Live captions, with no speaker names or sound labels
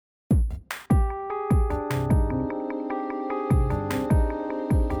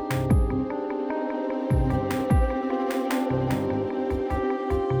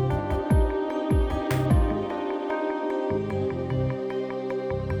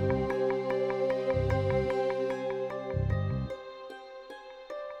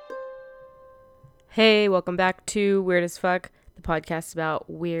Hey, welcome back to Weird as Fuck, the podcast about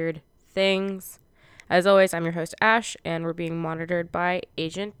weird things. As always, I'm your host, Ash, and we're being monitored by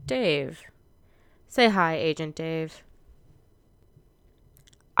Agent Dave. Say hi, Agent Dave.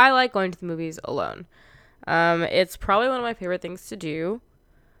 I like going to the movies alone. It's probably one of my favorite things to do.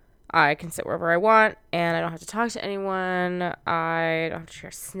 I can sit wherever I want, and I don't have to talk to anyone. I don't have to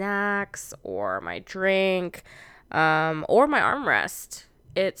share snacks, or my drink, or my armrest.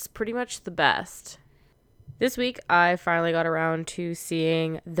 It's pretty much the best. This week, I finally got around to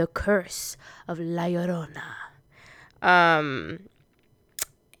seeing The Curse of La Llorona.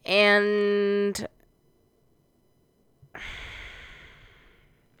 And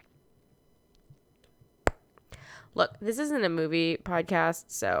look, this isn't a movie podcast,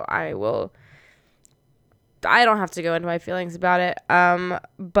 so I don't have to go into my feelings about it.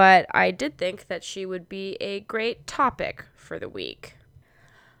 But I did think that she would be a great topic for the week.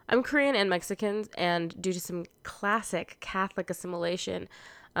 I'm Korean and Mexican, and due to some classic Catholic assimilation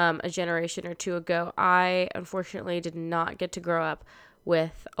a generation or two ago, I unfortunately did not get to grow up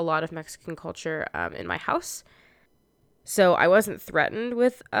with a lot of Mexican culture in my house. So I wasn't threatened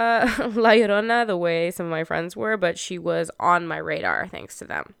with La Llorona the way some of my friends were, but she was on my radar thanks to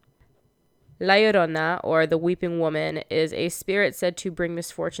them. La Llorona, or the Weeping Woman, is a spirit said to bring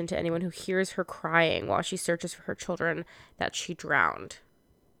misfortune to anyone who hears her crying while she searches for her children that she drowned.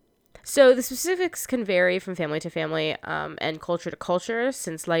 So the specifics can vary from family to family and culture to culture,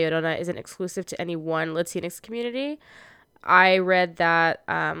 since La Llorona isn't exclusive to any one Latinx community. I read that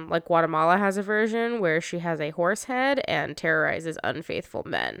Guatemala has a version where she has a horse head and terrorizes unfaithful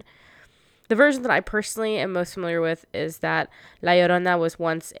men. The version that I personally am most familiar with is that La Llorona was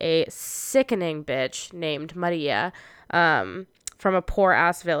once a sickening bitch named Maria from a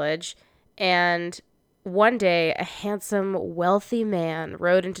poor-ass village, and one day, a handsome, wealthy man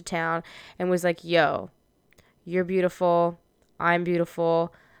rode into town and was like, yo, you're beautiful. I'm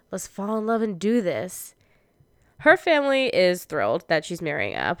beautiful. Let's fall in love and do this. Her family is thrilled that she's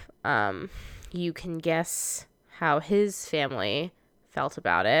marrying up. You can guess how his family felt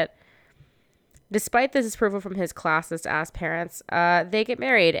about it. Despite the disapproval from his classist-ass parents, they get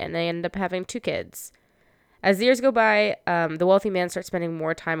married and they end up having 2 kids. As the years go by, the wealthy man starts spending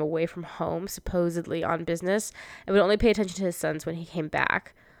more time away from home, supposedly on business, and would only pay attention to his sons when he came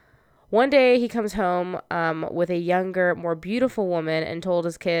back. One day, he comes home with a younger, more beautiful woman and told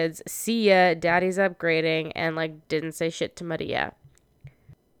his kids, see ya, daddy's upgrading, and, didn't say shit to Maria.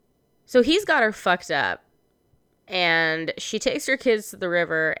 So he's got her fucked up, and she takes her kids to the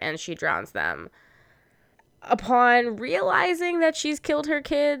river, and she drowns them. Upon realizing that she's killed her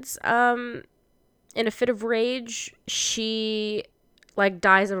kids, in a fit of rage, she,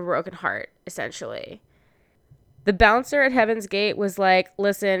 dies of a broken heart, essentially. The bouncer at Heaven's Gate was like,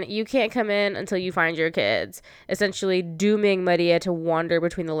 listen, you can't come in until you find your kids, essentially dooming Maria to wander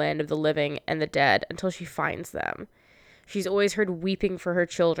between the land of the living and the dead until she finds them. She's always heard weeping for her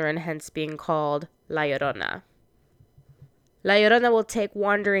children, hence being called La Llorona. La Llorona will take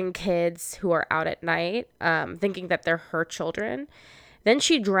wandering kids who are out at night, thinking that they're her children. Then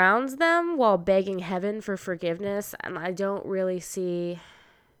she drowns them while begging heaven for forgiveness, and I don't really see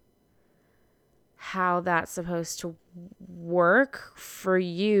how that's supposed to work for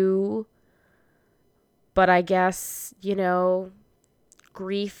you. But I guess,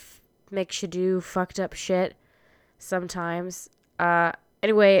 grief makes you do fucked up shit sometimes.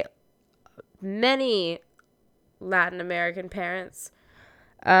 Anyway, many Latin American parents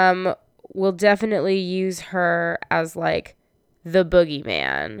will definitely use her as, the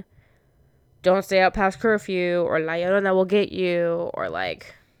boogeyman. Don't stay out past curfew, or La Llorona will get you, or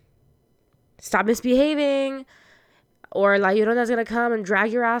stop misbehaving, or La Llorona's gonna come and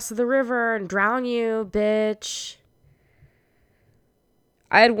drag your ass to the river and drown you, bitch.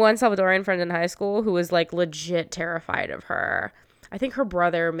 I had one Salvadorian friend in high school who was legit terrified of her. I think her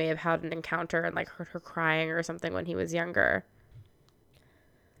brother may have had an encounter and heard her crying or something when he was younger.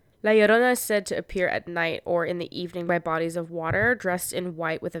 La Llorona is said to appear at night or in the evening by bodies of water, dressed in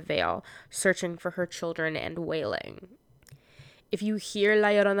white with a veil, searching for her children and wailing. If you hear La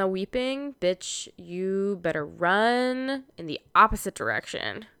Llorona weeping, bitch, you better run in the opposite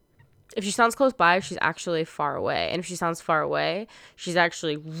direction. If she sounds close by, she's actually far away. And if she sounds far away, she's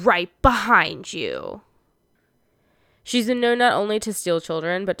actually right behind you. She's been known not only to steal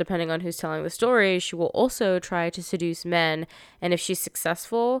children, but depending on who's telling the story, she will also try to seduce men, and if she's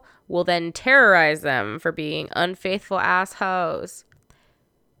successful, will then terrorize them for being unfaithful assholes.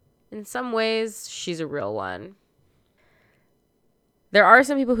 In some ways, she's a real one. There are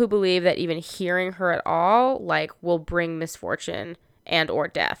some people who believe that even hearing her at all, will bring misfortune and or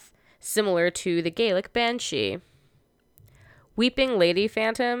death. similar to the Gaelic banshee. Weeping lady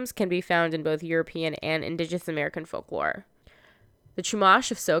phantoms can be found in both European and Indigenous American folklore. The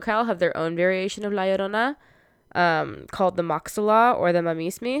Chumash of SoCal have their own variation of La Llorona, called the Moxala or the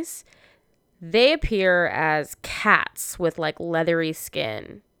Mamismis. They appear as cats with like leathery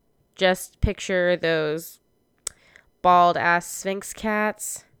skin. Just picture those bald ass Sphinx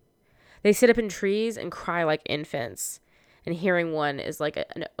cats. They sit up in trees and cry like infants. And hearing one is like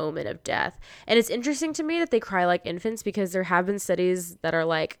an omen of death. And it's interesting to me that they cry like infants because there have been studies that are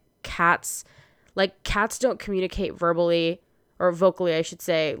like cats don't communicate verbally or vocally, I should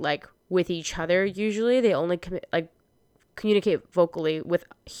say, like with each other. Usually they only communicate vocally with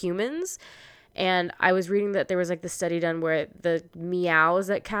humans. And I was reading that there was like the study done where the meows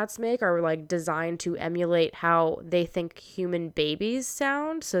that cats make are like designed to emulate how they think human babies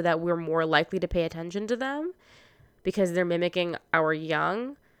sound so that we're more likely to pay attention to them because they're mimicking our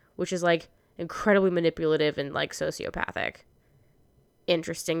young, which is like incredibly manipulative and like sociopathic.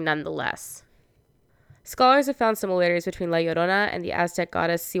 Interesting nonetheless. Scholars have found similarities between La Llorona and the Aztec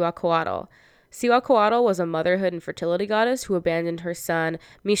goddess Cihuacoatl. Cihuacoatl was a motherhood and fertility goddess who abandoned her son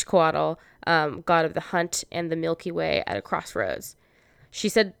Mixcoatl, god of the hunt and the Milky Way, at a crossroads. She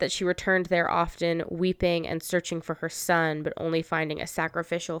said that she returned there often, weeping and searching for her son, but only finding a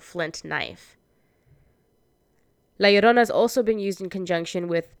sacrificial flint knife. La Llorona has also been used in conjunction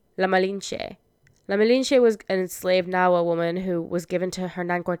with La Malinche. La Malinche was an enslaved Nahua woman who was given to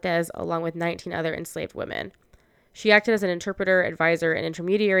Hernan Cortez along with 19 other enslaved women. She acted as an interpreter, advisor, and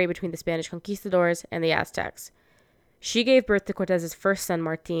intermediary between the Spanish conquistadors and the Aztecs. She gave birth to Cortez's first son,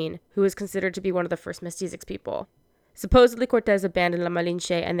 Martin, who is considered to be one of the first mestizos people. Supposedly, Cortez abandoned La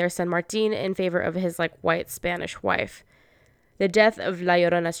Malinche and their son Martin in favor of his white Spanish wife. The death of La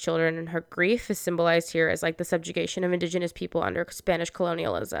Llorona's children and her grief is symbolized here as the subjugation of indigenous people under Spanish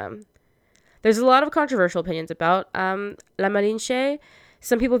colonialism. There's a lot of controversial opinions about La Malinche.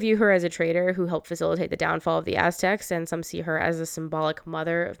 Some people view her as a traitor who helped facilitate the downfall of the Aztecs, and some see her as a symbolic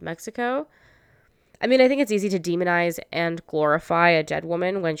mother of Mexico. I mean, I think it's easy to demonize and glorify a dead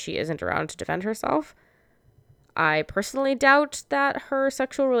woman when she isn't around to defend herself. I personally doubt that her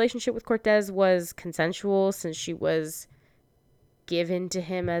sexual relationship with Cortez was consensual since she was given to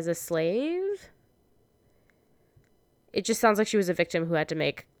him as a slave. It just sounds like she was a victim who had to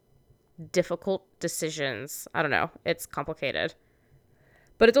make difficult decisions. I don't know. It's complicated.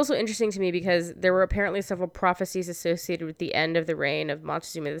 But it's also interesting to me because there were apparently several prophecies associated with the end of the reign of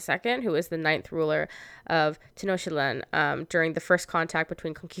Montezuma II, who was the 9th ruler of Tenochtitlan, during the first contact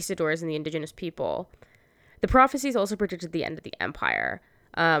between conquistadors and the indigenous people. The prophecies also predicted the end of the empire.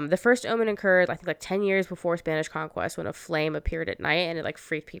 The first omen occurred, I think, 10 years before Spanish conquest when a flame appeared at night and it,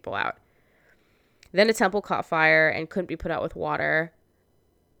 freaked people out. Then a temple caught fire and couldn't be put out with water.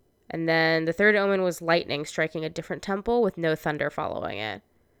 And then the third omen was lightning striking a different temple with no thunder following it.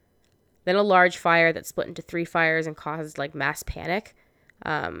 Then a large fire that split into 3 fires and caused mass panic.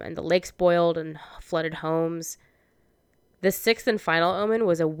 And the lakes boiled and flooded homes. The 6th and final omen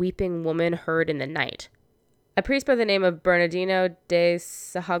was a weeping woman heard in the night. A priest by the name of Bernardino de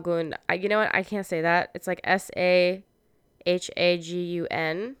Sahagún. You know what? I can't say that. It's Sahagun.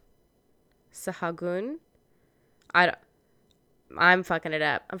 Sahagún. I'm fucking it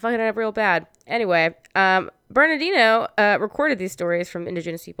up. I'm fucking it up real bad. Anyway, Bernardino recorded these stories from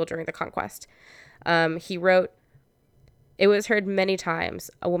indigenous people during the conquest. He wrote, "It was heard many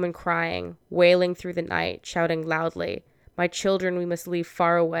times, a woman crying, wailing through the night, shouting loudly, 'My children, we must leave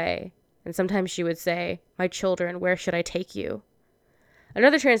far away.' And sometimes she would say, 'My children, where should I take you?'"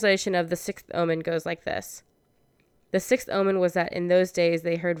 Another translation of the 6th omen goes like this. The 6th omen was that in those days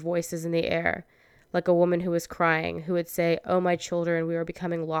they heard voices in the air, like a woman who was crying, who would say, 'Oh, my children, we are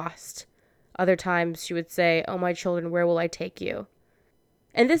becoming lost.' Other times she would say, 'Oh, my children, where will I take you?'"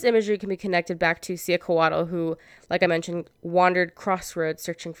 And this imagery can be connected back to Cihuacoatl, who, like I mentioned, wandered crossroads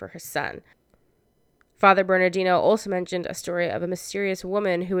searching for her son. Father Bernardino also mentioned a story of a mysterious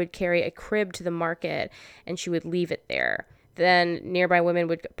woman who would carry a crib to the market, and she would leave it there. Then nearby women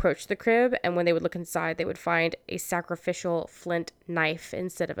would approach the crib, and when they would look inside, they would find a sacrificial flint knife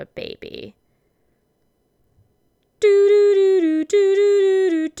instead of a baby.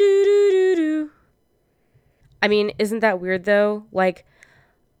 I mean, isn't that weird though?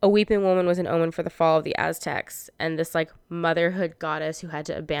 A weeping woman was an omen for the fall of the Aztecs, and this motherhood goddess who had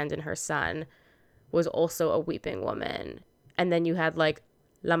to abandon her son was also a weeping woman. And then you had La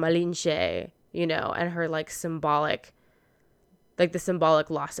Malinche, and her symbolic, the symbolic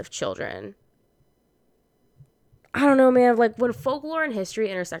loss of children. I don't know, man. When folklore and history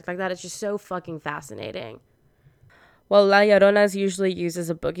intersect like that, it's just so fucking fascinating. While La Llorona is usually used as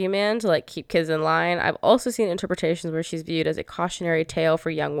a boogeyman to like keep kids in line, I've also seen interpretations where she's viewed as a cautionary tale for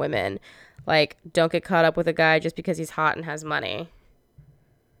young women. Like, don't get caught up with a guy just because he's hot and has money.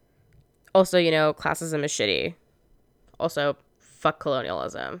 Also, classism is shitty. Also, fuck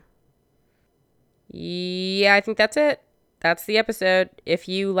colonialism. Yeah, I think that's it. That's the episode. If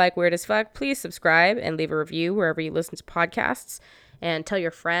you like Weird as Fuck, please subscribe and leave a review wherever you listen to podcasts. And tell your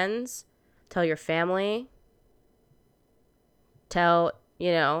friends, tell your family, tell,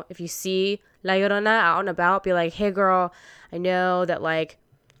 if you see La Llorona out and about, be like, hey girl, I know that like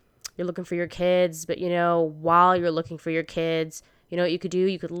you're looking for your kids, but while you're looking for your kids, you know what you could do?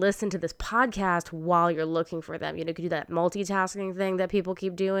 You could listen to this podcast while you're looking for them. You could do that multitasking thing that people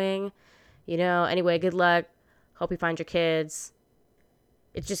keep doing. Anyway, good luck. Hope you find your kids.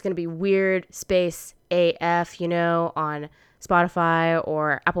 It's just going to be Weird Space AF, on Spotify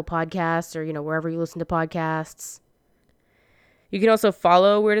or Apple Podcasts or, wherever you listen to podcasts. You can also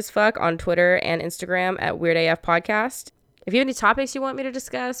follow Weird as Fuck on Twitter and Instagram at WeirdAF Podcast. If you have any topics you want me to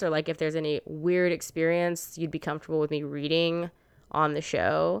discuss, or like if there's any weird experience you'd be comfortable with me reading on the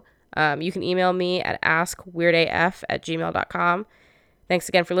show, you can email me at askweirdaf@gmail.com. Thanks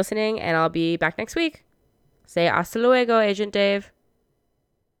again for listening, and I'll be back next week. Say hasta luego, Agent Dave.